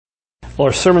Well,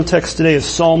 our sermon text today is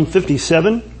Psalm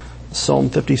 57. Psalm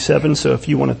 57. So if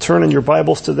you want to turn in your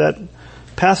Bibles to that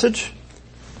passage,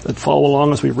 and follow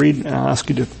along as we read, I'll ask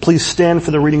you to please stand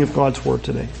for the reading of God's Word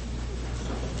today.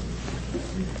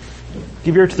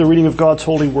 Give ear to the reading of God's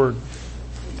holy Word.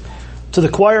 To the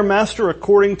choir master,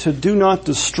 according to Do Not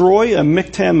Destroy, a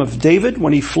miktam of David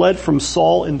when he fled from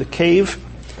Saul in the cave.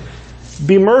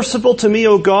 Be merciful to me,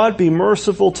 O God, be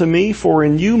merciful to me, for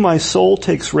in you my soul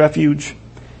takes refuge.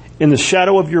 In the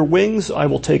shadow of your wings I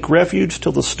will take refuge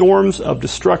till the storms of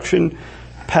destruction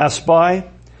pass by.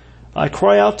 I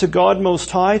cry out to God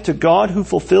Most High, to God who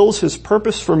fulfills His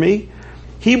purpose for me.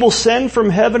 He will send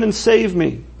from heaven and save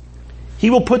me.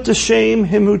 He will put to shame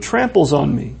him who tramples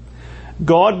on me.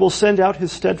 God will send out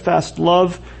His steadfast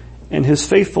love and His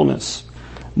faithfulness.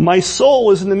 My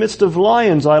soul is in the midst of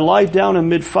lions. I lie down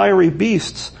amid fiery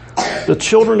beasts, the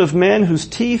children of man whose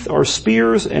teeth are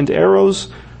spears and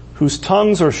arrows, whose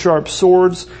tongues are sharp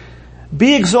swords.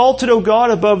 Be exalted, O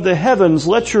God, above the heavens.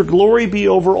 Let your glory be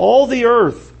over all the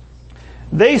earth.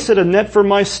 They set a net for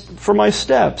my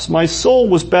steps. My soul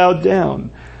was bowed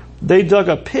down. They dug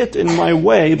a pit in my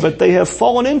way, but they have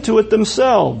fallen into it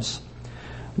themselves.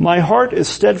 My heart is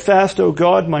steadfast, O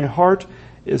God, my heart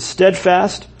is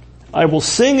steadfast. I will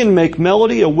sing and make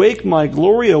melody. Awake, my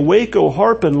glory. Awake, O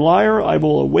harp and lyre. I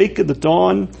will awake at the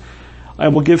dawn. I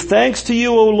will give thanks to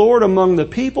you, O Lord, among the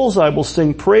peoples. I will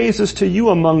sing praises to you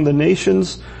among the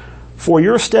nations. For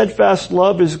your steadfast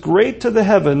love is great to the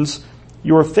heavens,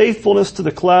 your faithfulness to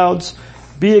the clouds.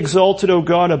 Be exalted, O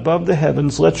God, above the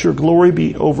heavens. Let your glory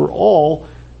be over all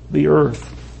the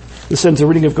earth. This ends the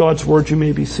reading of God's word. You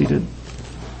may be seated.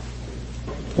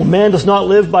 Well, man does not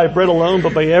live by bread alone,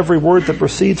 but by every word that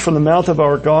proceeds from the mouth of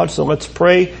our God. So let's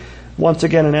pray once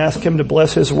again and ask Him to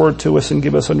bless His word to us and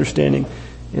give us understanding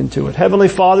into it. Heavenly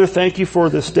Father, thank you for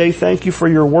this day. Thank you for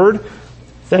your word.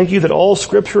 Thank you that all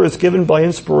scripture is given by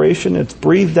inspiration. It's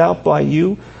breathed out by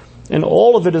you. And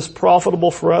all of it is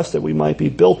profitable for us that we might be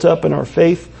built up in our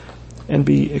faith and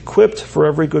be equipped for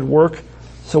every good work.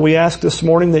 So we ask this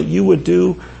morning that you would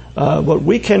do what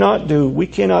we cannot do. We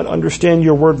cannot understand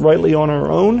your word rightly on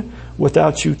our own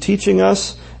without you teaching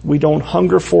us. We don't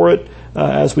hunger for it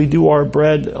as we do our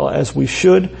bread as we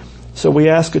should. So we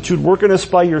ask that you'd work in us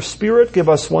by your Spirit. Give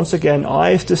us once again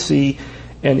eyes to see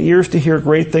and ears to hear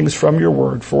great things from your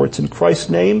word. For it's in Christ's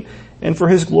name and for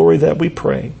His glory that we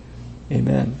pray.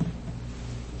 Amen.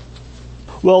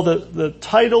 Well, the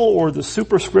title or the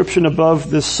superscription above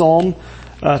this psalm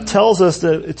tells us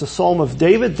that it's a psalm of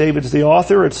David. David's the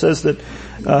author. It says that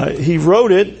he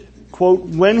wrote it, quote,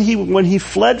 when he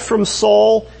fled from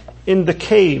Saul in the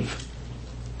cave.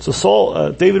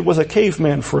 So David was a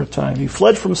caveman for a time. He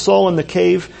fled from Saul in the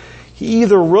cave. He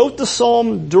either wrote the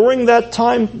psalm during that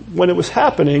time when it was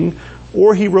happening,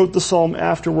 or he wrote the psalm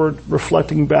afterward,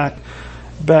 reflecting back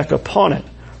upon it.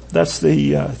 That's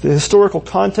the historical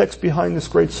context behind this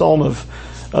great psalm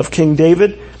of King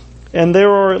David. And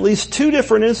there are at least two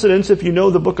different incidents, if you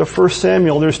know the book of 1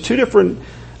 Samuel. There's two different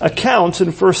accounts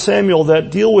in 1 Samuel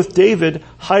that deal with David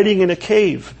hiding in a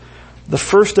cave. The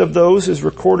first of those is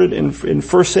recorded in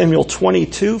 1 Samuel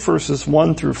 22, verses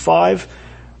 1 through 5.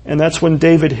 And that's when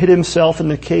David hid himself in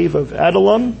the cave of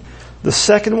Adullam. The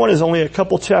second one is only a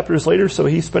couple chapters later, so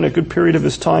he spent a good period of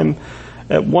his time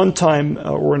at one time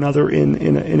or another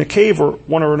in a cave or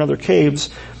one or another caves.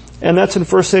 And that's in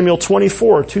 1 Samuel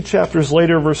 24, 2 chapters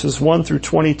later, verses 1 through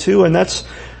 22. And that's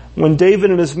when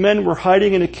David and his men were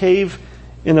hiding in a cave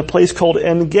in a place called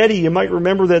En-Gedi. You might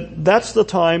remember that that's the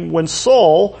time when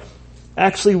Saul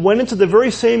actually went into the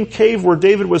very same cave where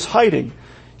David was hiding.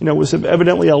 It was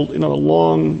evidently a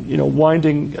long,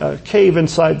 winding cave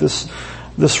inside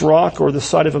this rock or the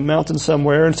side of a mountain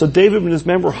somewhere. And so David and his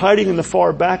men were hiding in the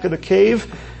far back of the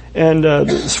cave. And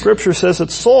the scripture says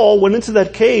that Saul went into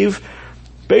that cave,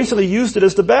 basically used it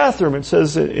as the bathroom. It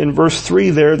says in verse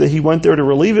 3 there that he went there to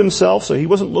relieve himself. So he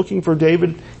wasn't looking for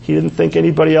David. He didn't think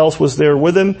anybody else was there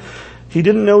with him. He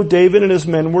didn't know David and his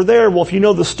men were there. Well, if you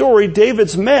know the story,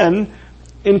 David's men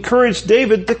encouraged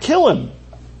David to kill him.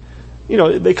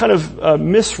 They kind of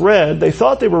misread. They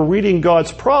thought they were reading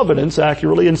God's providence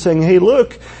accurately and saying, hey,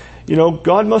 look,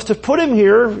 God must have put him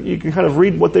here. You can kind of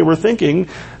read what they were thinking.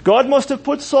 God must have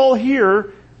put Saul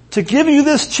here to give you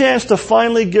this chance to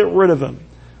finally get rid of him.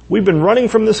 We've been running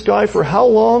from this guy for how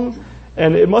long?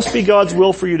 And it must be God's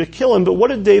will for you to kill him. But what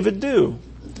did David do?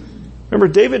 Remember,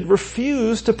 David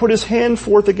refused to put his hand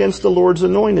forth against the Lord's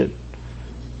anointed.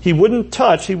 He wouldn't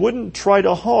try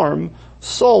to harm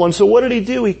Saul. And so what did he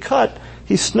do?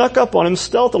 He snuck up on him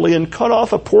stealthily and cut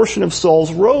off a portion of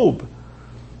Saul's robe.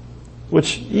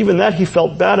 Which even that he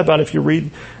felt bad about if you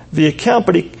read the account,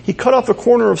 but he cut off a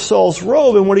corner of Saul's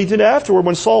robe, and what he did afterward,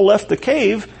 when Saul left the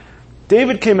cave,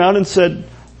 David came out and said,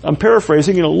 I'm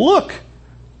paraphrasing, look,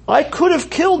 I could have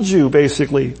killed you,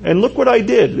 basically, and look what I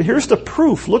did. Here's the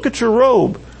proof. Look at your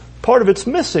robe. Part of it's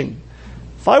missing.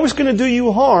 If I was going to do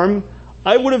you harm,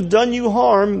 I would have done you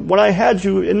harm when I had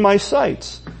you in my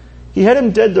sights. He had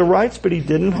him dead to rights, but he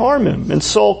didn't harm him. And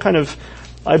Saul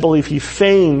I believe he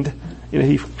feigned,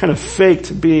 he kind of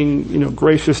faked being,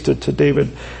 gracious to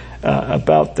David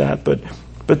about that.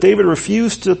 But David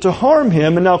refused to harm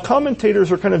him, and now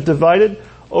commentators are kind of divided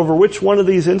over which one of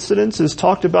these incidents is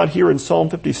talked about here in Psalm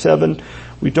 57.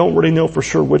 We don't really know for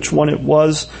sure which one it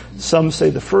was. Some say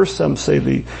the first, some say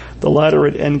the latter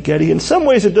at En-Gedi. In some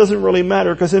ways it doesn't really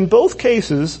matter, because in both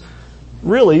cases,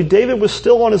 really, David was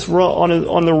still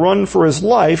on the run for his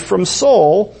life from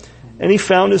Saul, and he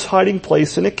found his hiding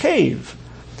place in a cave.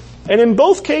 And in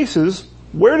both cases,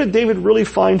 where did David really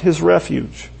find his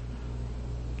refuge?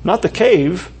 Not the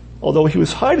cave, although he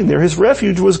was hiding there. His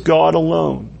refuge was God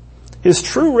alone. His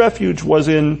true refuge was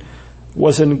in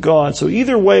God. So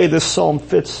either way, this psalm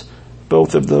fits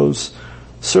both of those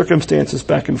circumstances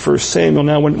back in 1 Samuel.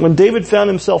 Now, when David found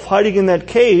himself hiding in that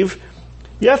cave,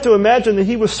 you have to imagine that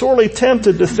he was sorely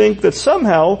tempted to think that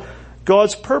somehow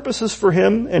God's purposes for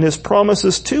him and his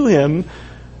promises to him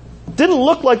didn't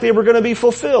look like they were going to be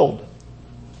fulfilled.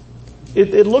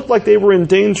 It looked like they were in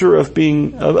danger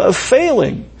of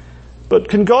failing. But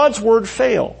can God's word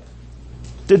fail?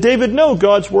 Did David know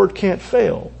God's word can't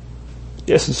fail?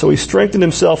 Yes, and so he strengthened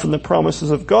himself in the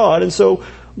promises of God. And so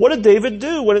what did David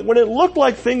do? When it looked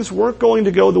like things weren't going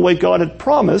to go the way God had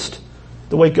promised,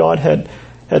 the way God had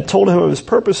told him of his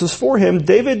purposes for him,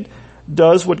 David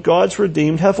does what God's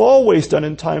redeemed have always done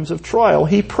in times of trial.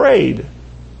 He prayed.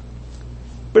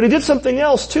 But he did something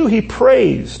else too. He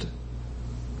praised.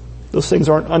 Those things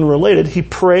aren't unrelated. He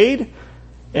prayed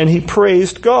and he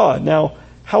praised God. Now,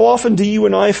 how often do you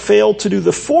and I fail to do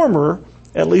the former,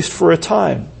 at least for a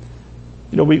time?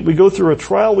 We go through a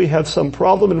trial, we have some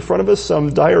problem in front of us,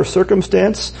 some dire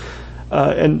circumstance,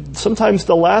 and sometimes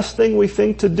the last thing we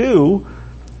think to do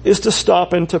is to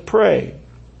stop and to pray.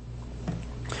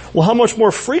 Well, how much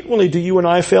more frequently do you and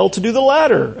I fail to do the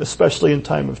latter, especially in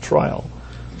time of trial?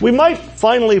 We might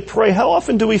finally pray. How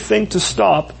often do we think to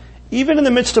stop, even in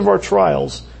the midst of our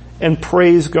trials, and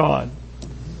praise God?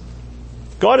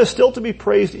 God is still to be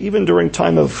praised even during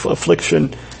time of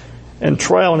affliction and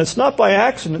trial. And it's not by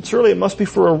accident. Surely it must be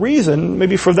for a reason,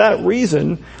 maybe for that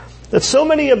reason, that so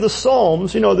many of the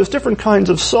Psalms, there's different kinds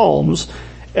of Psalms,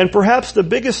 and perhaps the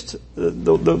biggest,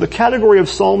 the category of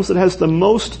Psalms that has the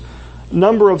most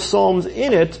number of Psalms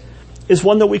in it is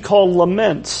one that we call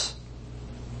laments.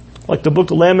 Like the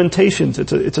book of Lamentations.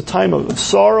 It's a time of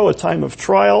sorrow, a time of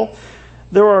trial.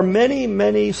 There are many,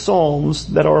 many Psalms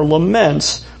that are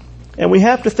laments, and we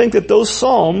have to think that those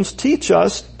Psalms teach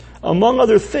us, among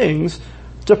other things,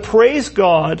 to praise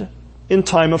God in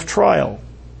time of trial.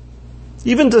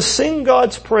 Even to sing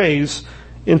God's praise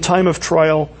in time of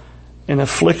trial and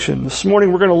affliction. This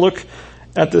morning we're going to look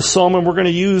at this psalm, and I'm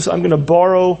going to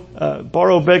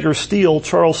borrow, beg or steal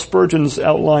Charles Spurgeon's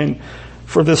outline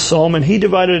for this psalm, and he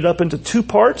divided it up into two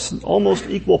parts, almost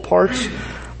equal parts.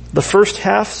 The first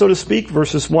half, so to speak,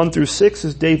 verses 1 through 6,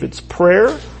 is David's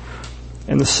prayer,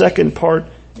 and the second part,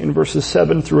 in verses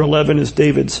 7 through 11, is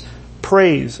David's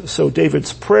praise. So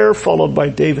David's prayer followed by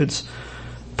David's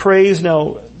praise.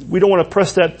 Now, we don't want to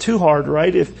press that too hard,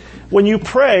 right? When you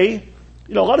pray,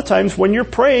 a lot of times when you're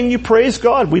praying, you praise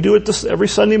God. We do it every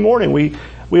Sunday morning.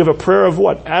 We have a prayer of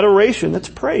what? Adoration. That's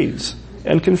praise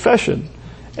and confession.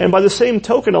 And by the same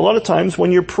token, a lot of times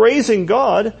when you're praising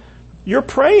God, you're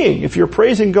praying. If you're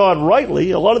praising God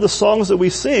rightly, a lot of the songs that we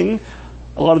sing,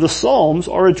 a lot of the Psalms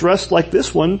are addressed like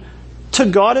this one to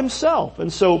God himself.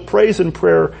 And so praise and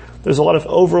prayer, there's a lot of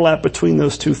overlap between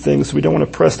those two things. So we don't want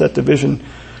to press that division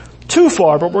too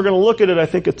far, but we're going to look at it. I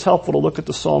think it's helpful to look at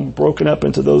the psalm broken up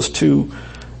into those two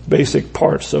basic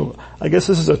parts. So I guess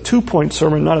this is a 2-point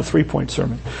sermon, not a 3-point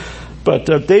sermon. But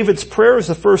David's prayer is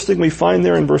the first thing we find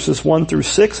there in verses 1 through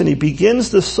 6, and he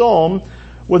begins the psalm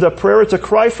with a prayer. It's a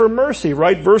cry for mercy,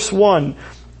 right? Verse 1,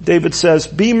 David says,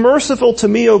 "Be merciful to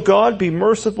me, O God, be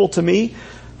merciful to me,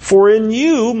 for in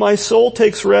you my soul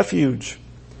takes refuge.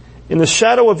 In the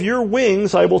shadow of your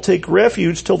wings I will take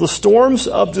refuge till the storms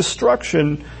of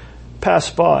destruction pass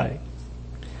by."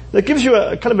 That gives you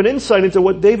a kind of an insight into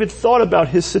what David thought about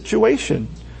his situation.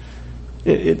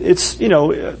 It's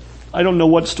I don't know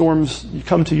what storms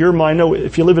come to your mind. No,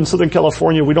 if you live in Southern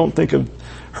California, we don't think of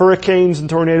hurricanes and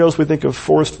tornadoes. We think of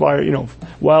forest fire,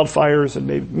 wildfires,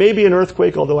 and maybe an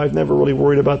earthquake, although I've never really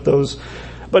worried about those.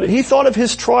 But he thought of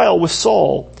his trial with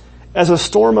Saul, as a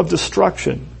storm of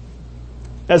destruction,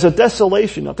 as a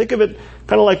desolation. Now think of it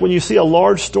kind of like when you see a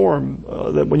large storm,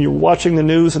 that when you're watching the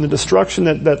news and the destruction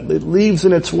that it leaves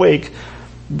in its wake.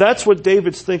 That's what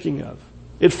David's thinking of.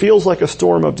 It feels like a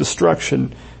storm of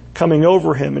destruction coming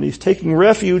over him, and he's taking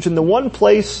refuge in the one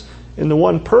place, in the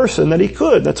one person that he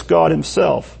could. That's God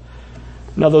himself.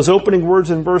 Now those opening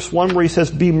words in verse 1 where he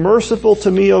says, "Be merciful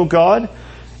to me, O God,"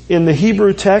 in the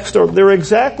Hebrew text, they're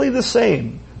exactly the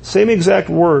same exact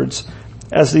words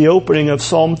as the opening of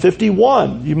Psalm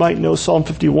 51. You might know Psalm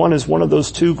 51 is one of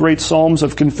those two great psalms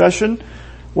of confession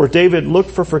where David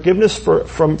looked for forgiveness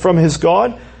from his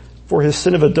God for his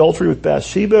sin of adultery with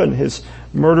Bathsheba and his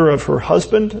murder of her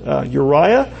husband,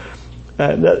 Uriah.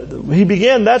 He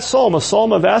began that psalm, a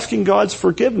psalm of asking God's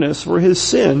forgiveness for his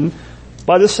sin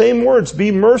by the same words,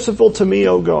 "Be merciful to me,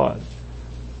 O God."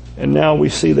 And now we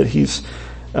see that he's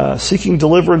seeking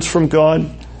deliverance from God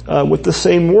with the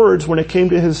same words when it came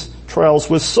to his trials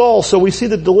with Saul. So we see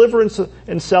that deliverance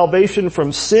and salvation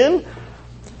from sin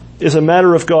is a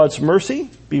matter of God's mercy.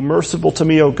 Be merciful to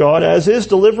me, O God, as is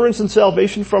deliverance and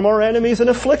salvation from our enemies and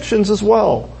afflictions as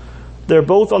well. They're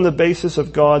both on the basis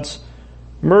of God's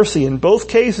mercy. In both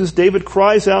cases, David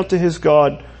cries out to his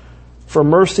God for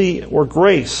mercy or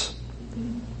grace.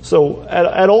 So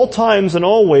at all times and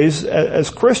always, as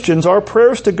Christians, our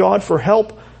prayers to God for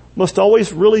help must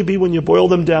always really be, when you boil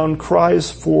them down, cries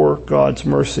for God's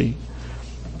mercy.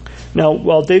 Now,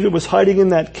 while David was hiding in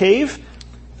that cave,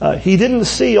 he didn't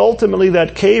see ultimately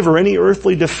that cave or any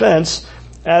earthly defense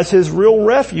as his real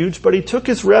refuge, but he took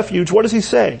his refuge. What does he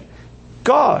say?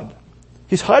 God.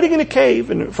 He's hiding in a cave,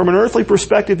 and from an earthly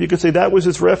perspective, you could say that was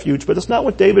his refuge, but it's not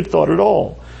what David thought at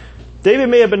all. David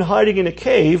may have been hiding in a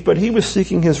cave, but he was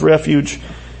seeking his refuge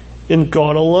in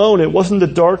God alone. It wasn't the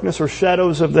darkness or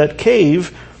shadows of that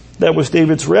cave that was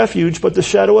David's refuge, but the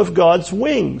shadow of God's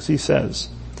wings, he says.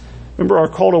 Remember our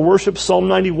call to worship, Psalm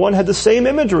 91, had the same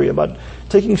imagery about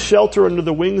taking shelter under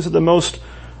the wings of the Most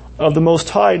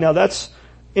High. Now that's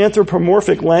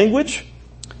anthropomorphic language.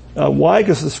 Why?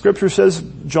 Because the scripture says,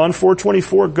 John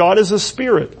 4:24, God is a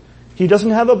spirit. He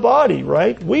doesn't have a body,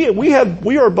 right? We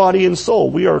are body and soul.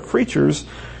 We are creatures.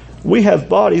 We have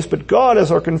bodies, but God,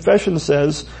 as our confession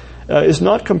says, is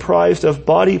not comprised of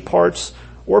body parts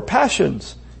or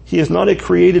passions. He is not a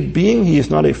created being. He is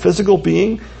not a physical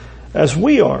being as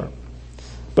we are.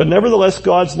 But nevertheless,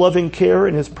 God's loving care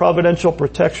and his providential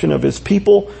protection of his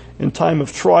people in time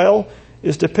of trial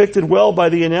is depicted well by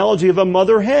the analogy of a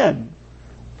mother hen.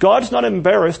 God's not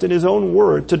embarrassed in his own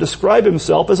word to describe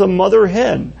himself as a mother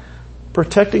hen,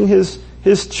 protecting his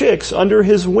chicks under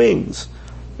his wings.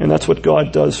 And that's what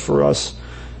God does for us,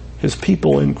 his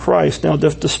people in Christ. Now,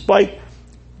 despite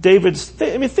David's,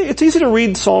 it's easy to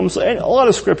read Psalms, a lot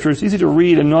of scripture, it's easy to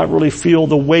read and not really feel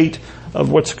the weight of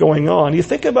what's going on. You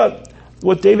think about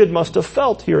what David must have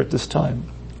felt here at this time.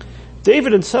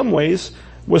 David, in some ways,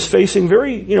 was facing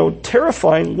very,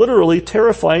 terrifying, literally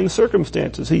terrifying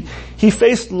circumstances. He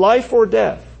faced life or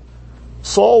death.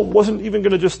 Saul wasn't even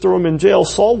going to just throw him in jail.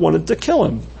 Saul wanted to kill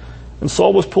him. And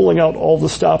Saul was pulling out all the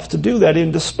stops to do that.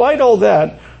 And despite all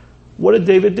that, what did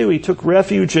David do? He took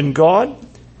refuge in God.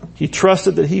 He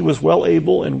trusted that he was well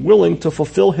able and willing to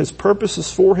fulfill his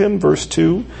purposes for him, verse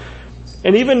 2.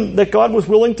 And even that God was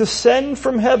willing to send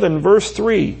from heaven, verse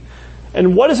 3.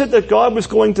 And what is it that God was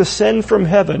going to send from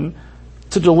heaven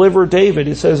to deliver David?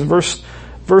 It says in verse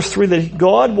 3 that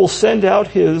God will send out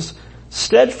his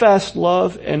steadfast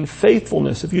love and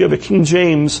faithfulness. If you have a King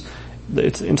James,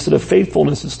 instead of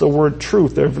faithfulness, it's the word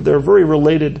truth. They're very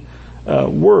related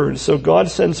words. So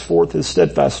God sends forth his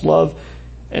steadfast love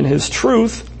and his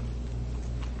truth.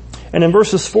 And in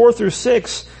verses 4 through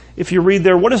 6, if you read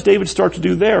there, what does David start to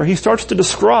do there? He starts to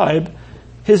describe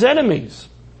his enemies.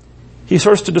 He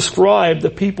starts to describe the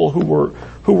people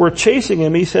who were chasing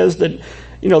him. He says that,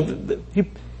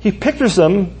 he pictures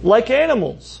them like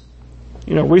animals.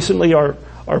 Recently our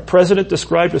president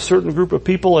described a certain group of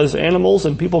people as animals,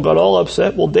 and people got all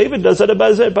upset. Well, David does that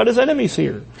about his enemies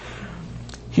here.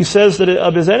 He says that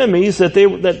of his enemies that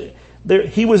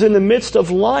he was in the midst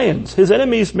of lions. His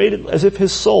enemies made it as if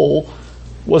his soul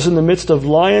was in the midst of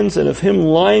lions and of him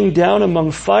lying down among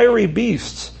fiery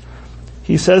beasts.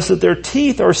 He says that their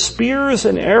teeth are spears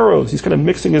and arrows. He's kind of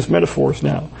mixing his metaphors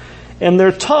now. And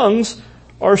their tongues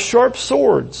are sharp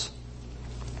swords.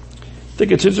 I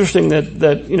think it's interesting that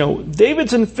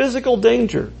David's in physical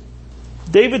danger.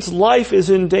 David's life is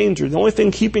in danger. The only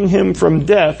thing keeping him from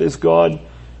death is God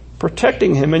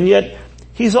protecting him. And yet,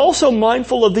 he's also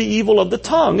mindful of the evil of the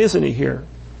tongue, isn't he here?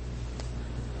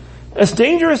 As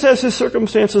dangerous as his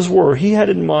circumstances were, he had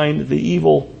in mind the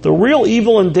real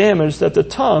evil and damage that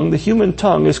the human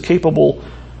tongue is capable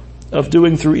of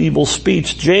doing through evil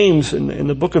speech. James, in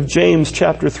the book of James,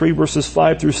 chapter 3, verses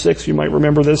 5 through 6, you might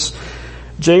remember this.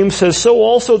 James says, "So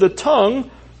also the tongue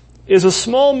is a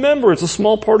small member, it's a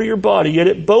small part of your body, yet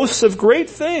it boasts of great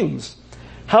things.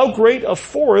 How great a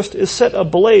forest is set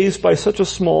ablaze by such a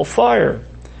small fire.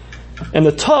 And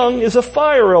the tongue is a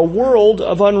fire, a world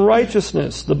of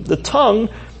unrighteousness." The tongue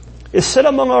is set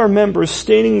among our members,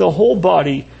 staining the whole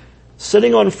body,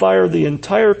 setting on fire the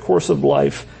entire course of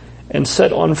life, and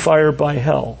set on fire by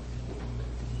hell.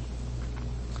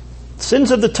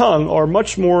 Sins of the tongue are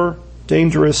much more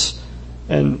dangerous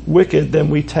and wicked than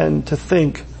we tend to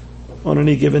think on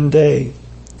any given day.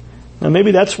 Now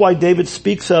maybe that's why David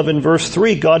speaks of in verse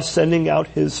 3, God sending out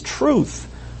his truth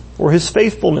or his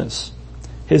faithfulness.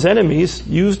 His enemies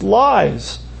used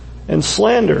lies and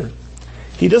slander.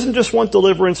 He doesn't just want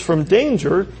deliverance from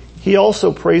danger, he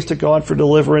also prays to God for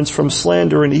deliverance from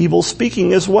slander and evil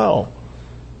speaking as well.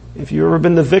 If you've ever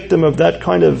been the victim of that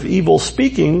kind of evil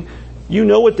speaking, you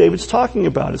know what David's talking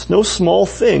about. It's no small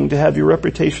thing to have your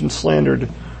reputation slandered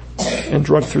and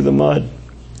dragged through the mud.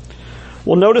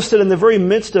 Well, notice that in the very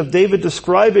midst of David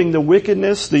describing the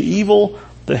wickedness, the evil,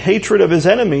 the hatred of his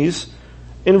enemies,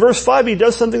 in verse 5 he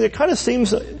does something that kind of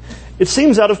seems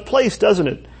out of place, doesn't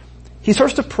it? He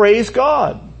starts to praise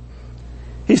God.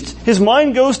 His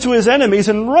mind goes to his enemies,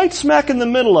 and right smack in the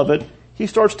middle of it, he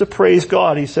starts to praise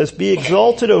God. He says, "Be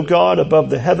exalted, O God, above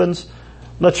the heavens.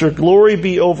 Let your glory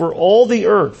be over all the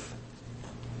earth."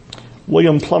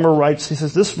 William Plummer writes, he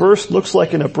says, "This verse looks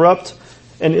like an abrupt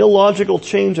and illogical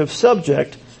change of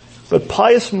subject, but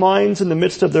pious minds in the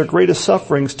midst of their greatest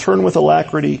sufferings turn with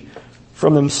alacrity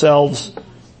from themselves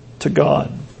to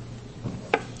God."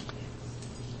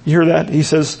 You hear that? He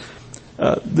says,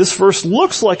 this verse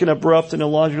looks like an abrupt and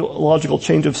illogical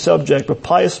change of subject, but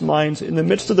pious minds in the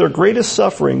midst of their greatest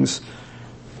sufferings,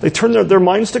 they turn their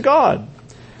minds to God.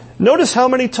 Notice how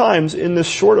many times in this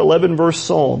short 11-verse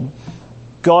psalm,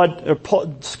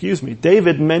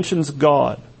 David mentions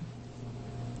God.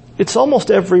 It's almost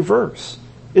every verse.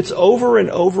 It's over and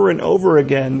over and over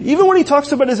again. Even when he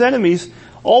talks about his enemies,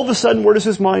 all of a sudden, where does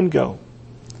his mind go?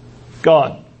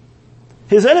 God.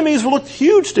 His enemies looked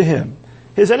huge to him.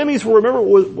 His enemies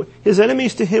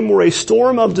to him were a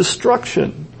storm of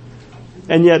destruction.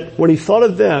 And yet, when he thought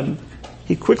of them,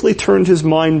 he quickly turned his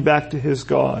mind back to his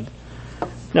God.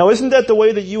 Now, isn't that the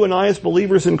way that you and I, as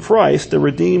believers in Christ, the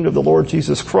redeemed of the Lord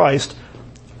Jesus Christ,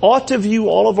 ought to view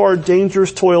all of our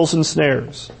dangers, toils, and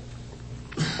snares?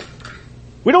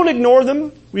 We don't ignore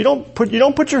them. You don't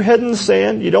put your head in the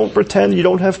sand. You don't pretend you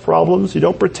don't have problems. You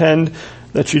don't pretend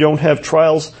that you don't have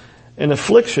trials and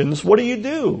afflictions. What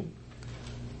do?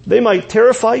 They might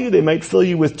terrify you. They might fill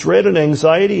you with dread and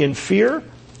anxiety and fear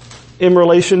in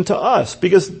relation to us,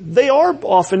 because they are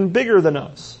often bigger than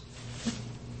us.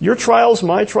 Your trials,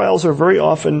 my trials, are very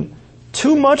often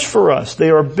too much for us. They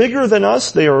are bigger than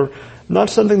us. They are not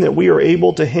something that we are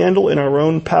able to handle in our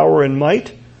own power and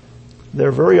might.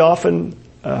 They're very often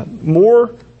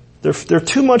they're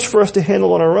too much for us to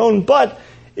handle on our own. But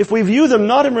if we view them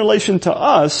not in relation to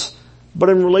us, but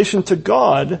in relation to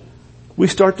God, we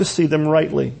start to see them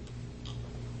rightly.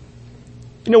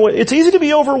 You know, it's easy to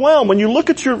be overwhelmed. When you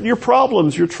look at your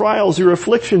problems, your trials, your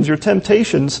afflictions, your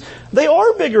temptations, they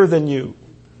are bigger than you.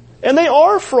 And they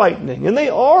are frightening. And they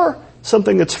are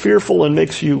something that's fearful and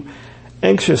makes you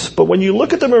anxious. But when you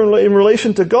look at them in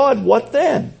relation to God, what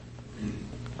then?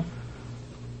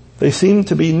 They seem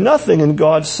to be nothing in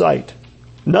God's sight.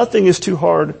 Nothing is too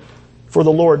hard for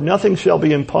the Lord. Nothing shall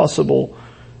be impossible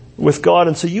with God.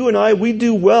 And so you and I, we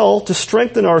do well to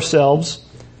strengthen ourselves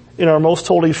in our most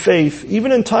holy faith,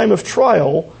 even in time of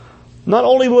trial, not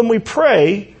only when we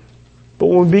pray, but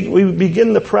when we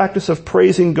begin the practice of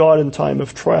praising God in time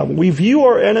of trial. When we view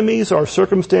our enemies, our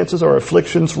circumstances, our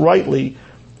afflictions rightly,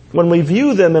 when we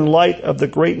view them in light of the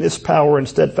greatness, power, and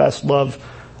steadfast love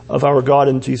of our God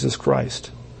in Jesus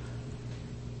Christ.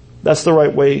 That's the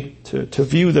right way to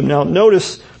view them. Now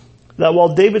notice that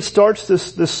while David starts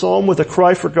this psalm with a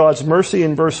cry for God's mercy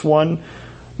in verse 1,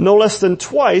 no less than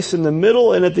twice in the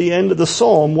middle and at the end of the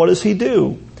psalm, what does he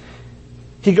do?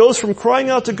 He goes from crying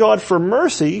out to God for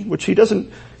mercy, which he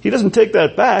doesn't take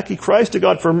that back. He cries to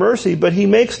God for mercy, but he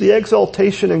makes the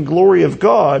exaltation and glory of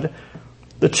God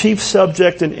the chief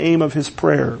subject and aim of his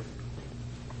prayer.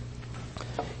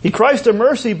 He cries to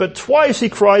mercy, but twice he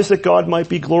cries that God might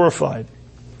be glorified.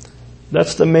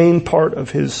 That's the main part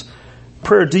of his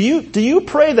prayer. Do you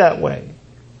pray that way?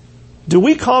 Do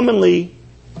we commonly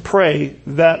pray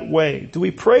that way? Do we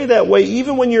pray that way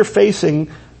even when you're facing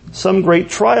some great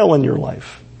trial in your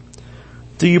life?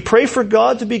 Do you pray for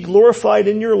God to be glorified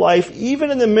in your life even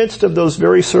in the midst of those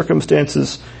very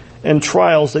circumstances and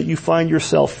trials that you find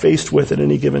yourself faced with at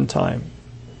any given time.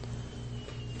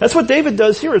 That's what David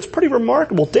does here. It's pretty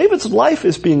remarkable. David's life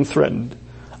is being threatened.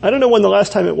 I don't know when the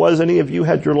last time it was any of you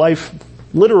had your life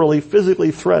literally, physically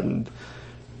threatened.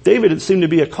 David, it seemed to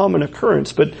be a common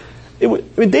occurrence, but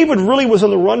David really was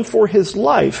on the run for his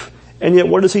life, and yet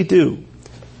what does he do?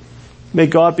 May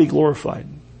God be glorified.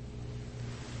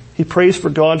 He prays for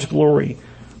God's glory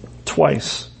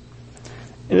twice.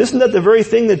 And isn't that the very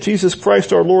thing that Jesus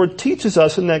Christ our Lord teaches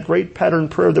us in that great pattern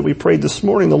prayer that we prayed this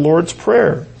morning, the Lord's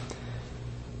Prayer?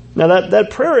 Now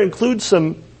that prayer includes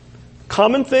some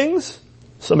common things,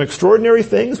 some extraordinary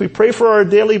things. We pray for our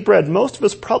daily bread. Most of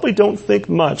us probably don't think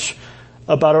much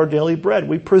about our daily bread.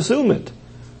 We presume it.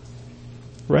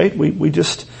 Right? We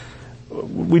just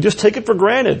take it for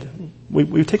granted.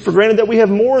 We take for granted that we have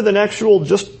more than actual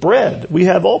just bread. We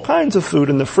have all kinds of food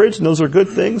in the fridge, and those are good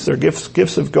things. They're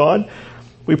gifts of God.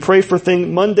 We pray for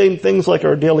mundane things like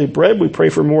our daily bread. We pray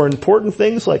for more important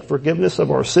things like forgiveness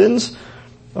of our sins,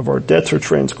 of our debts or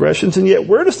transgressions. And yet,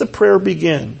 where does the prayer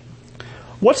begin?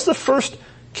 What's the first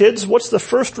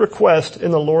request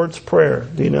in the Lord's Prayer?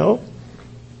 Do you know?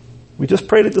 We just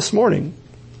prayed it this morning.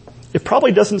 It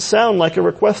probably doesn't sound like a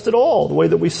request at all, the way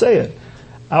that we say it.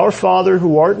 Our Father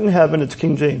who art in heaven, it's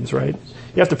King James, right?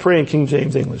 You have to pray in King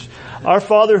James English. Our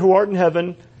Father who art in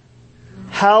heaven,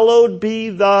 hallowed be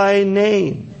thy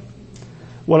name.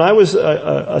 When I was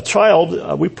a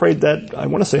child, we prayed that, I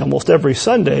want to say almost every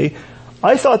Sunday.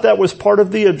 I thought that was part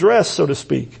of the address, so to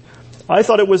speak. I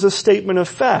thought it was a statement of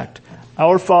fact.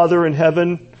 Our Father in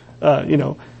heaven,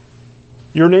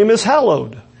 your name is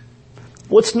hallowed.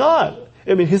 Well, it's not.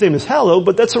 I mean, his name is hallowed,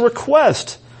 but that's a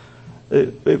request.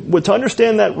 To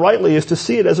understand that rightly is to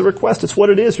see it as a request. It's what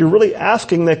it is. You're really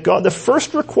asking that God, the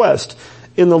first request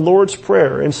in the Lord's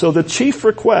Prayer, and so the chief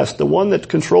request, the one that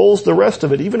controls the rest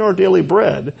of it, even our daily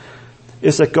bread,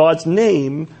 is that God's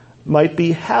name might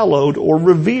be hallowed or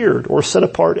revered or set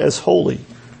apart as holy.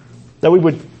 That we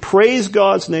would praise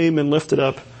God's name and lift it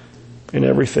up in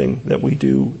everything that we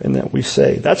do and that we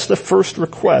say. That's the first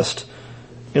request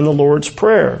in the Lord's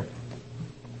Prayer,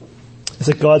 is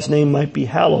that God's name might be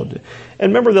hallowed.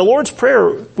 And remember, the Lord's Prayer,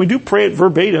 we do pray it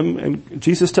verbatim, and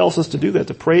Jesus tells us to do that,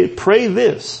 to pray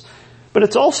this. But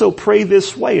it's also pray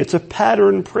this way. It's a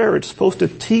pattern prayer. It's supposed to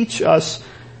teach us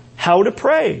how to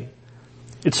pray.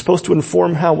 It's supposed to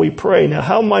inform how we pray. Now,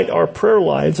 how might our prayer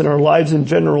lives and our lives in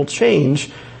general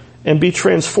change and be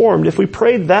transformed if we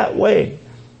prayed that way?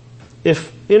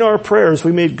 If in our prayers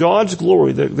we made God's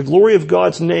glory, the glory of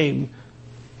God's name,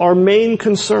 our main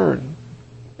concern,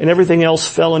 and everything else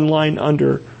fell in line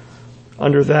under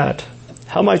that.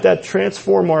 How might that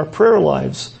transform our prayer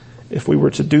lives if we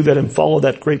were to do that and follow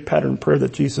that great pattern prayer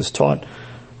that Jesus taught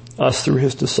us through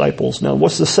his disciples? Now,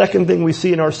 what's the second thing we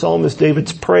see in our psalm is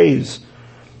David's praise.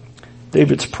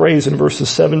 David's praise in verses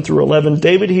 7 through 11.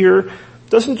 David here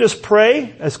doesn't just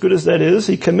pray, as good as that is.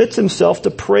 He commits himself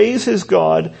to praise his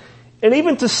God and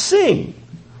even to sing.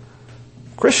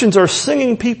 Christians are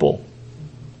singing people.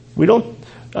 I don't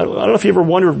know if you ever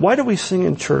wondered, why do we sing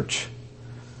in church?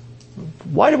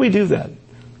 Why do we do that?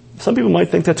 Some people might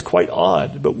think that's quite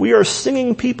odd, but we are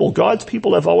singing people. God's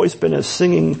people have always been a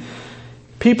singing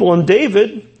people. And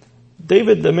David,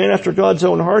 the man after God's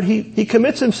own heart, he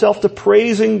commits himself to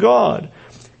praising God.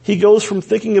 He goes from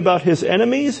thinking about his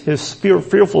enemies, his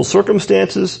fearful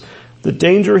circumstances, the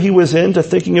danger he was in, to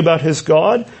thinking about his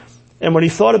God. And when he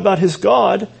thought about his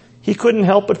God, he couldn't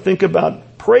help but think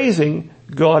about praising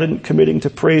God and committing to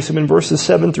praise him. In verses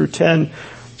 7 through 10,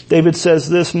 David says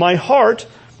this, my heart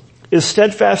is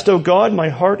steadfast, O God, my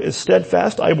heart is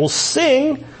steadfast. I will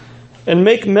sing and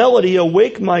make melody.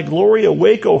 Awake my glory,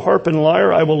 awake, O harp and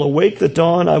lyre. I will awake the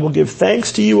dawn. I will give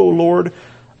thanks to you, O Lord,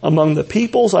 among the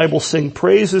peoples. I will sing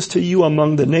praises to you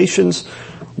among the nations.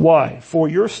 Why? For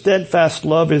your steadfast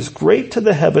love is great to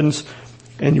the heavens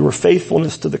and your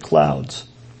faithfulness to the clouds.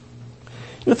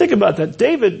 Think about that.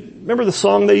 David, remember the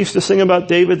song they used to sing about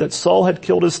David, that Saul had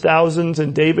killed his thousands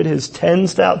and David his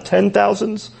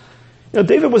 10,000s?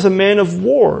 David was a man of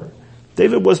war.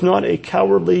 David was not a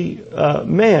cowardly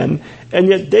man, and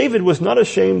yet David was not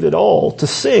ashamed at all to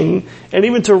sing and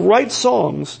even to write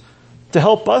songs to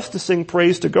help us to sing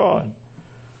praise to God.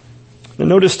 And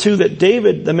notice too that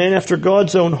David, the man after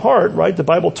God's own heart, right? The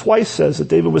Bible twice says that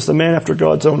David was the man after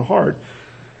God's own heart.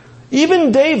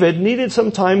 Even David needed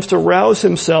sometimes to rouse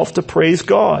himself to praise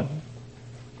God.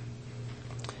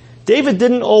 David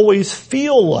didn't always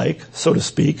feel like, so to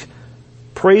speak,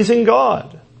 praising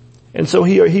God. And so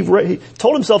he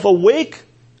told himself, awake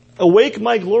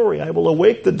my glory. I will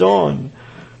awake the dawn.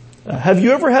 Have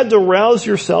you ever had to rouse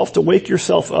yourself, to wake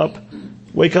yourself up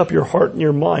Wake up your heart and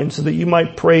your mind so that you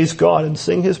might praise God and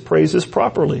sing His praises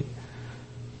properly.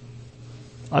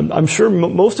 I'm sure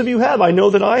most of you have. I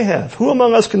know that I have. Who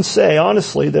among us can say,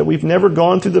 honestly, that we've never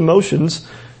gone through the motions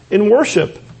in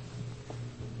worship?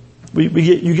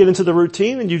 You get into the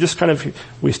routine and you just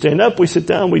we stand up, we sit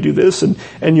down, we do this,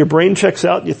 and your brain checks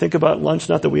out and you think about lunch.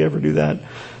 Not that we ever do that.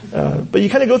 But you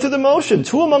kind of go through the motions.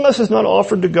 Who among us has not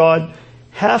offered to God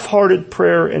half-hearted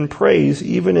prayer and praise,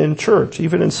 even in church,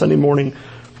 even in Sunday morning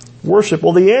worship?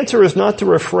 Well, the answer is not to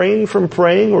refrain from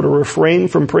praying or to refrain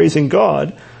from praising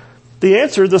God.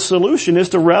 The solution is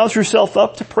to rouse yourself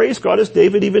up to praise God, as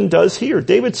David even does here.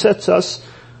 David sets us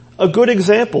a good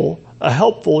example, a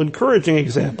helpful, encouraging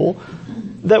example,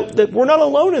 that we're not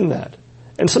alone in that.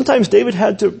 And sometimes David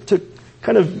had to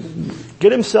kind of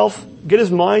get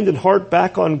his mind and heart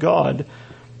back on God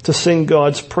to sing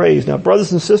God's praise. Now,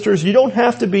 brothers and sisters, you don't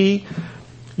have to be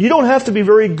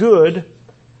very good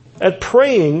at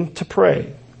praying to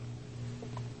pray.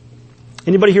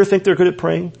 Anybody here think they're good at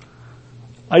praying?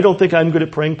 I don't think I'm good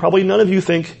at praying. Probably none of you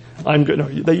think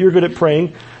that you're good at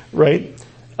praying, right?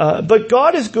 But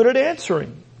God is good at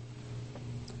answering.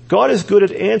 God is good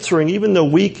at answering even the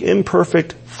weak,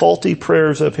 imperfect, faulty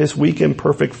prayers of His weak,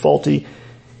 imperfect, faulty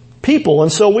people.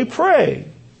 And so we pray.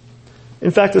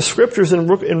 In fact, the scriptures in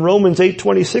Romans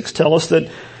 8:26 tell us that,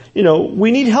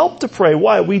 we need help to pray.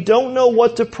 Why? We don't know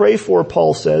what to pray for,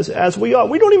 Paul says, as we ought.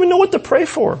 We don't even know what to pray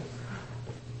for.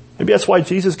 Maybe that's why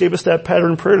Jesus gave us that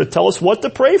pattern prayer to tell us what to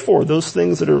pray for, those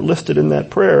things that are listed in that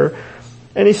prayer.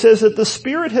 And he says that the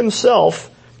Spirit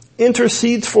Himself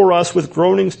intercedes for us with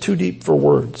groanings too deep for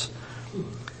words.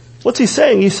 What's he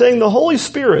saying? He's saying the Holy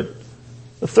Spirit,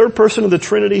 the third person of the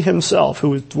Trinity Himself,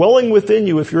 who is dwelling within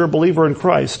you if you're a believer in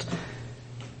Christ,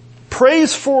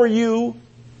 prays for you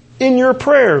in your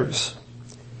prayers.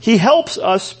 He helps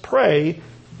us pray,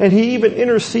 and He even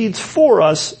intercedes for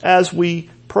us as we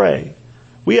pray.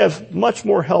 We have much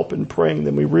more help in praying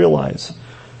than we realize.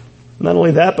 Not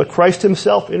only that, but Christ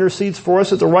Himself intercedes for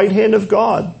us at the right hand of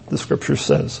God, the Scripture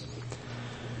says.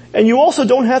 And you also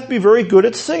don't have to be very good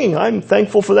at singing. I'm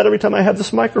thankful for that every time I have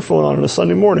this microphone on a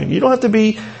Sunday morning. You don't have to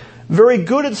be very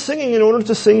good at singing in order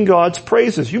to sing God's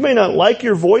praises. You may not like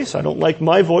your voice. I don't like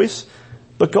my voice.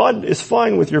 But God is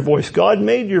fine with your voice. God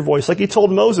made your voice. Like He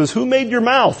told Moses, who made your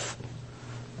mouth?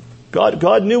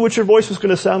 God knew what your voice was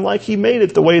going to sound like. He made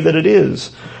it the way that it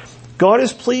is. God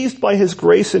is pleased by His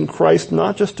grace in Christ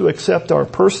not just to accept our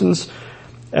persons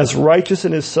as righteous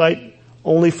in His sight,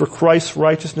 only for Christ's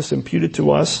righteousness imputed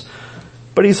to us,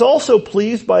 but He's also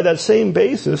pleased by that same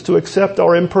basis to accept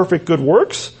our imperfect good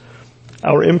works,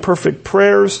 our imperfect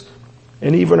prayers,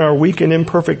 and even our weak and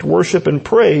imperfect worship and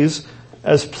praise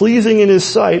as pleasing in His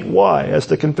sight. Why? As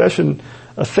the Confession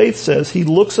of Faith says, He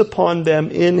looks upon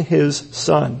them in His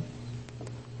Son.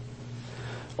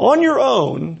 On your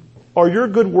own, are your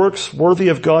good works worthy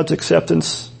of God's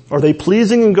acceptance? Are they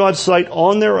pleasing in God's sight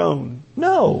on their own?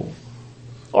 No.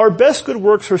 Our best good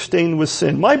works are stained with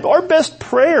sin. Our best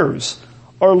prayers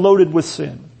are loaded with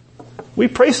sin. We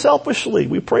pray selfishly.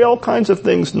 We pray all kinds of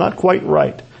things not quite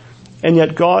right. And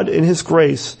yet God, in His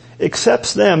grace,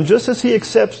 accepts them just as He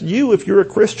accepts you if you're a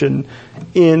Christian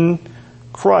in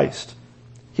Christ.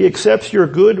 He accepts your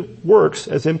good works,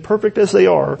 as imperfect as they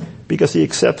are, because He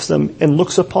accepts them and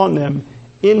looks upon them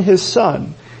in His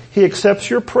Son. He accepts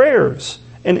your prayers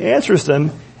and answers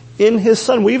them in His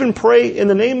Son. We even pray in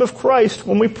the name of Christ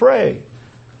when we pray.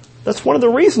 That's one of the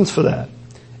reasons for that.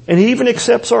 And He even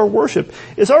accepts our worship.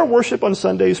 Is our worship on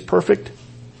Sundays perfect?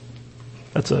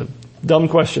 That's a dumb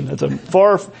question.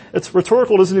 It's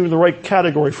rhetorical. Isn't even the right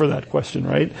category for that question,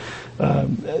 right?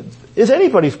 Is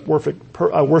anybody's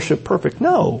worship perfect?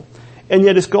 No. And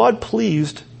yet is God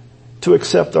pleased to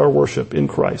accept our worship in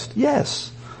Christ?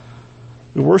 Yes.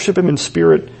 We worship Him in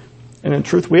spirit and in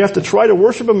truth. We have to try to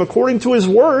worship Him according to His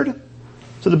Word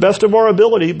to the best of our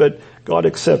ability, but God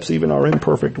accepts even our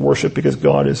imperfect worship because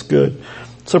God is good.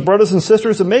 So brothers and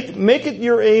sisters, make it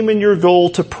your aim and your goal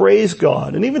to praise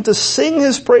God and even to sing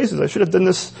His praises. I should have done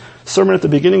this sermon at the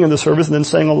beginning of the service and then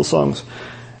sang all the songs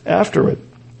after it.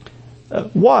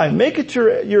 Why? Make it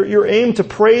your aim to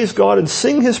praise God and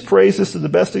sing His praises to the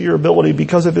best of your ability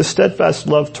because of His steadfast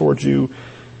love towards you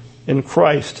in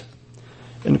Christ.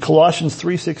 In Colossians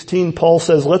 3:16, Paul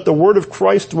says, "Let the word of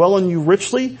Christ dwell in you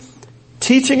richly,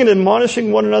 teaching and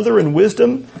admonishing one another in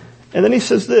wisdom." And then he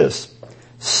says this,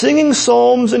 "Singing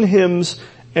psalms and hymns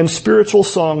and spiritual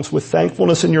songs with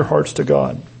thankfulness in your hearts to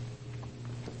God."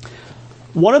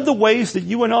 One of the ways that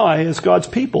you and I, as God's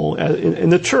people in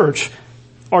the church,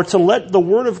 are to let the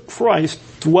word of Christ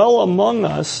dwell among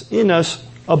us, in us,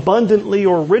 abundantly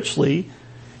or richly,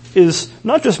 is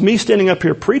not just me standing up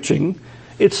here preaching.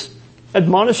 It's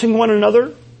admonishing one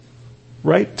another,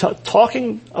 right?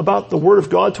 Talking about the Word of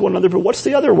God to one another. But what's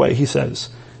the other way, he says?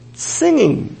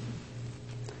 Singing.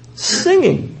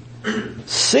 Singing.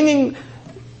 Singing.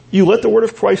 You let the Word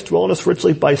of Christ dwell in us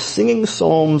richly by singing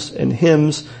psalms and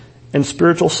hymns and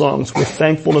spiritual songs with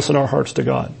thankfulness in our hearts to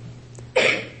God.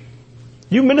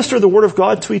 You minister the Word of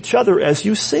God to each other as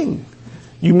you sing.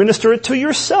 You minister it to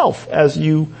yourself as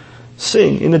you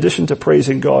sing, in addition to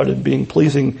praising God and being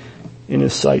pleasing in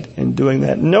His sight in doing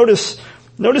that. Notice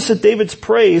that David's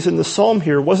praise in the psalm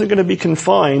here wasn't going to be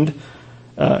confined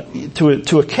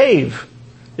to a cave.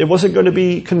 It wasn't going to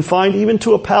be confined even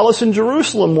to a palace in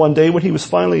Jerusalem one day when he was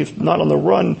finally not on the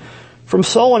run from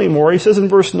Saul anymore. He says in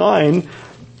verse 9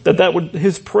 that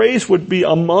his praise would be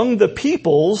among the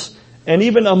peoples and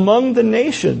even among the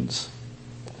nations.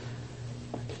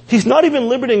 He's not even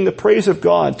limiting the praise of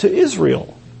God to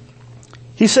Israel.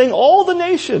 He's saying all the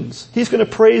nations.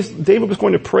 David was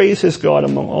going to praise his God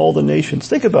among all the nations.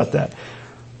 Think about that.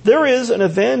 There is an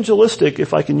evangelistic,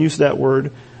 if I can use that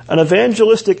word, an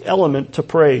evangelistic element to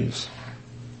praise.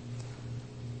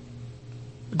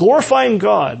 Glorifying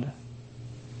God,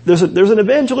 there's an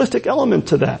evangelistic element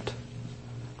to that.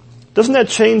 Doesn't that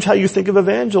change how you think of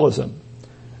evangelism?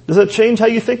 Does that change how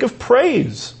you think of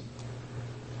praise?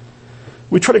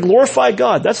 We try to glorify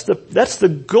God. That's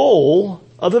the goal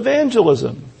of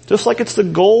evangelism. Just like it's the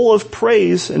goal of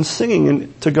praise and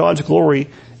singing to God's glory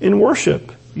in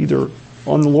worship, either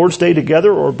on the Lord's Day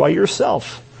together or by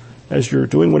yourself as you're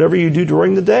doing whatever you do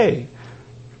during the day.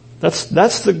 That's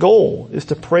the goal, is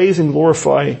to praise and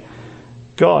glorify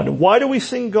God. Why do we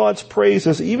sing God's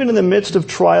praises even in the midst of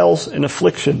trials and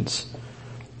afflictions?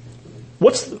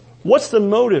 What's the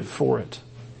motive for it?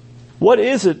 What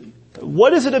is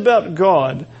it about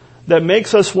God that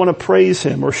makes us want to praise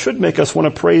Him, or should make us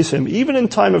want to praise Him, even in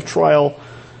time of trial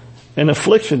and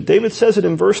affliction? David says it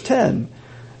in verse 10.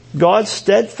 God's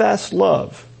steadfast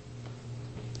love.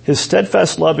 His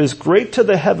steadfast love is great to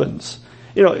the heavens.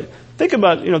 Think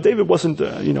about, David wasn't,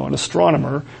 an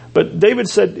astronomer, but David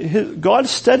said God's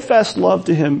steadfast love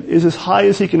to him is as high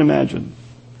as he can imagine.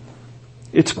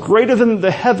 It's greater than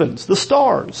the heavens, the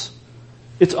stars.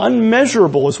 It's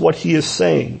unmeasurable is what he is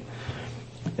saying.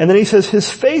 And then he says his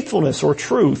faithfulness or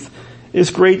truth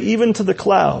is great even to the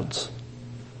clouds.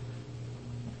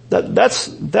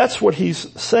 That's what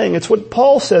he's saying. It's what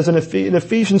Paul says in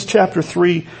Ephesians chapter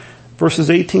 3, verses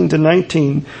 18 to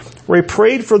 19, where he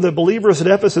prayed for the believers at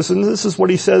Ephesus, and this is what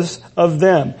he says of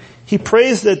them. He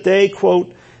prays that they,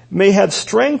 quote, may have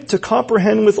strength to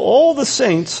comprehend with all the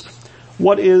saints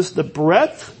what is the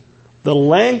breadth, the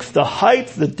length, the height,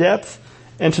 the depth,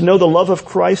 and to know the love of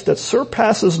Christ that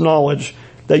surpasses knowledge,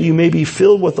 that you may be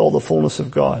filled with all the fullness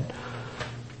of God.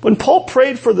 When Paul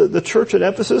prayed for the church at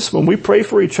Ephesus, when we pray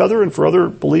for each other and for other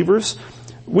believers,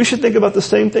 we should think about the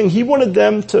same thing. He wanted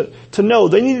them to know.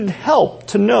 They needed help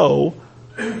to know.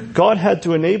 God had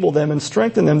to enable them and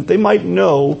strengthen them. They might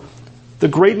know the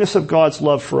greatness of God's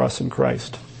love for us in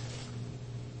Christ.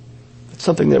 It's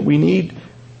something that we need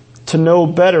to know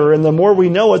better, and the more we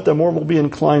know it, the more we'll be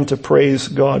inclined to praise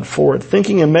God for it.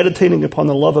 Thinking and meditating upon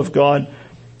the love of God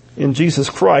in Jesus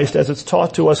Christ, as it's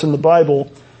taught to us in the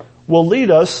Bible, will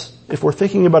lead us, if we're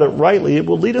thinking about it rightly, it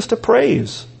will lead us to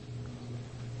praise.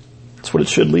 That's what it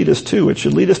should lead us to. It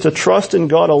should lead us to trust in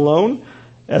God alone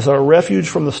as our refuge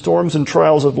from the storms and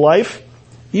trials of life,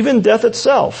 even death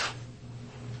itself.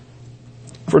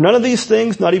 For none of these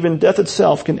things, not even death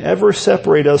itself, can ever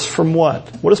separate us from what?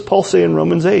 What does Paul say in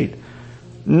Romans 8?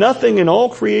 Nothing in all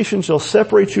creation shall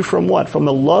separate you from what? From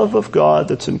the love of God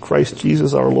that's in Christ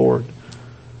Jesus our Lord.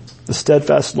 The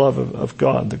steadfast love of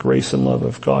God, the grace and love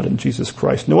of God in Jesus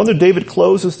Christ. No wonder David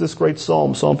closes this great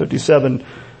psalm, Psalm 57,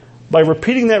 by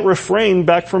repeating that refrain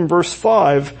back from verse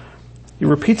 5. He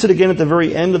repeats it again at the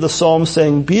very end of the psalm,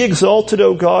 saying, be exalted,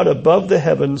 O God, above the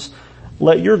heavens.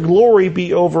 Let your glory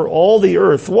be over all the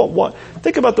earth. What?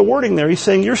 Think about the wording there. He's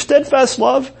saying your steadfast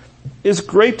love is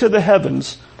great to the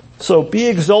heavens. So be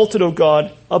exalted, O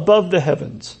God, above the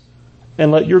heavens.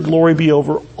 And let your glory be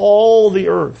over all the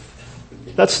earth.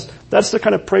 That's the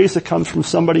kind of praise that comes from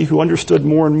somebody who understood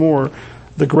more and more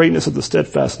the greatness of the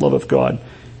steadfast love of God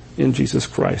in Jesus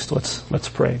Christ. Let's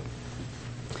pray.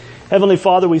 Heavenly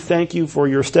Father, we thank you for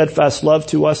your steadfast love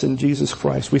to us in Jesus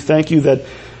Christ. We thank you that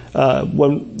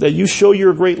that you show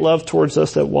your great love towards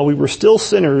us, that while we were still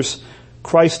sinners,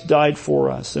 Christ died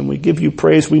for us. And we give you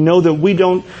praise. We know that we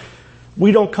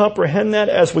don't comprehend that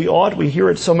as we ought. We hear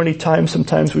it so many times.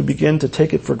 Sometimes we begin to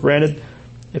take it for granted.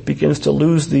 It begins to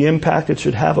lose the impact it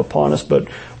should have upon us. But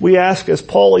we ask, as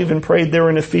Paul even prayed there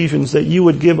in Ephesians, that you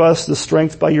would give us the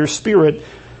strength by your Spirit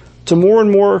to more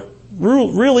and more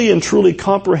really and truly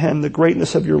comprehend the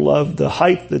greatness of your love, the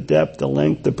height, the depth, the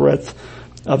length, the breadth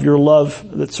of your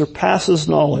love that surpasses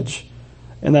knowledge.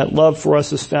 And that love for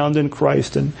us is found in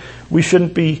Christ. And we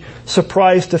shouldn't be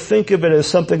surprised to think of it as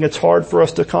something that's hard for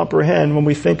us to comprehend when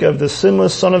we think of the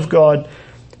sinless Son of God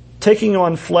taking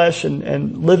on flesh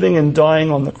and living and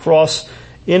dying on the cross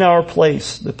in our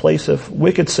place, the place of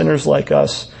wicked sinners like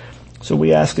us. So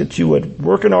we ask that you would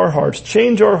work in our hearts,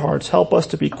 change our hearts, help us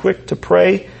to be quick to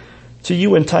pray to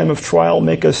you in time of trial,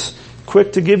 make us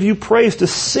quick to give you praise, to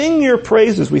sing your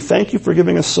praises. We thank you for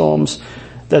giving us psalms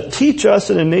that teach us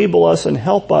and enable us and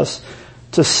help us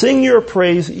to sing your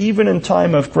praise even in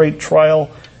time of great trial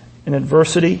and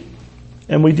adversity.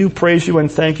 And we do praise you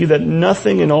and thank you that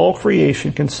nothing in all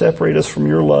creation can separate us from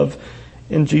your love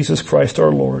in Jesus Christ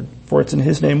our Lord. For it's in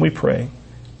his name we pray.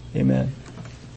 Amen.